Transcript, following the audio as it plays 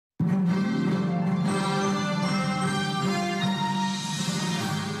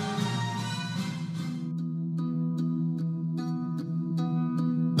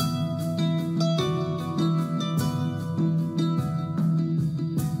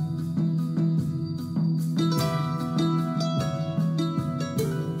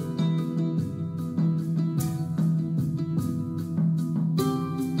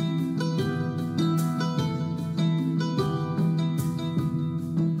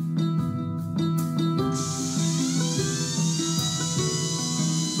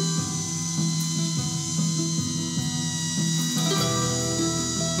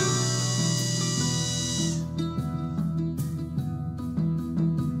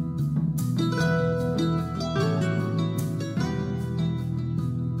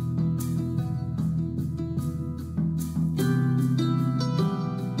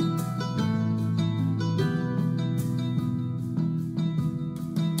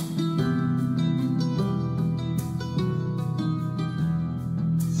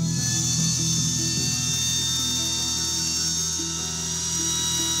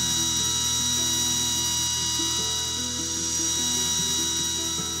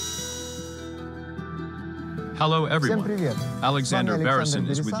Hello everyone, привет! Alexander С вами Barrison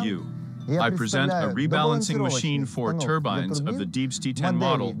Александр is with Бересан. you. Я I present a представляю rebalancing machine for добалансировочный turbines станок of the для DBST-10 турбин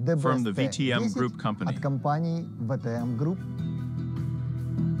model модели from the VTM DBST-10 Group company. от компании VTM Group.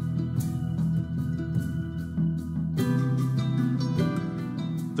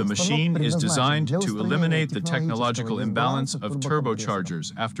 The machine is designed to eliminate the technological imbalance of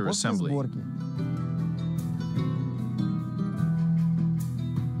turbochargers after assembly.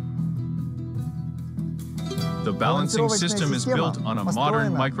 The balancing system is built on a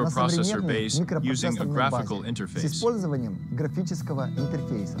modern microprocessor base using a graphical interface.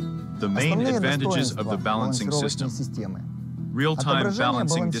 The main advantages of the balancing system: real-time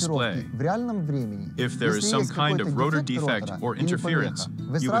balancing display. If there is some kind of rotor defect or interference,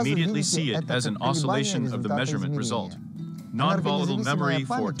 you immediately see it as an oscillation of the measurement result. Non-volatile memory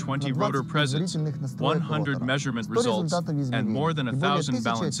for 20 rotor presets, 100 measurement results, and more than 1,000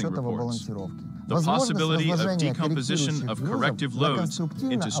 balancing reports. The possibility of decomposition of corrective loads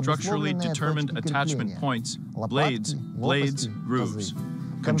into structurally determined attachment points, blades, grooves.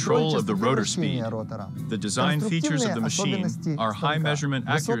 Control of the rotor speed. The design features of the machine are high measurement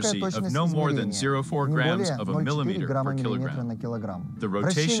accuracy of no more than 0.4 grams of a millimeter per kilogram. The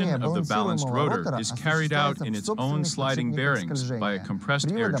rotation of the balanced rotor is carried out in its own sliding bearings by a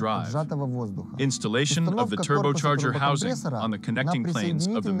compressed air drive. Installation of the turbocharger housing on the connecting planes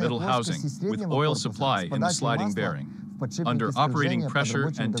of the middle housing with oil supply in the sliding bearing, under operating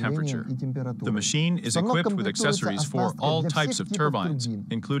pressure and temperature. The machine is equipped with accessories for all types of turbines,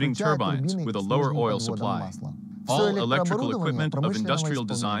 including turbines with a lower oil supply. All electrical equipment of industrial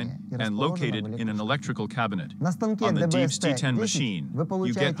design and located in an electrical cabinet. On the DBST-10 machine,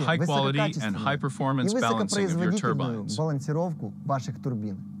 you get high quality and high performance balancing of your turbines. Open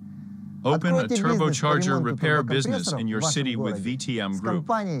a turbocharger repair business in your city with VTM Group.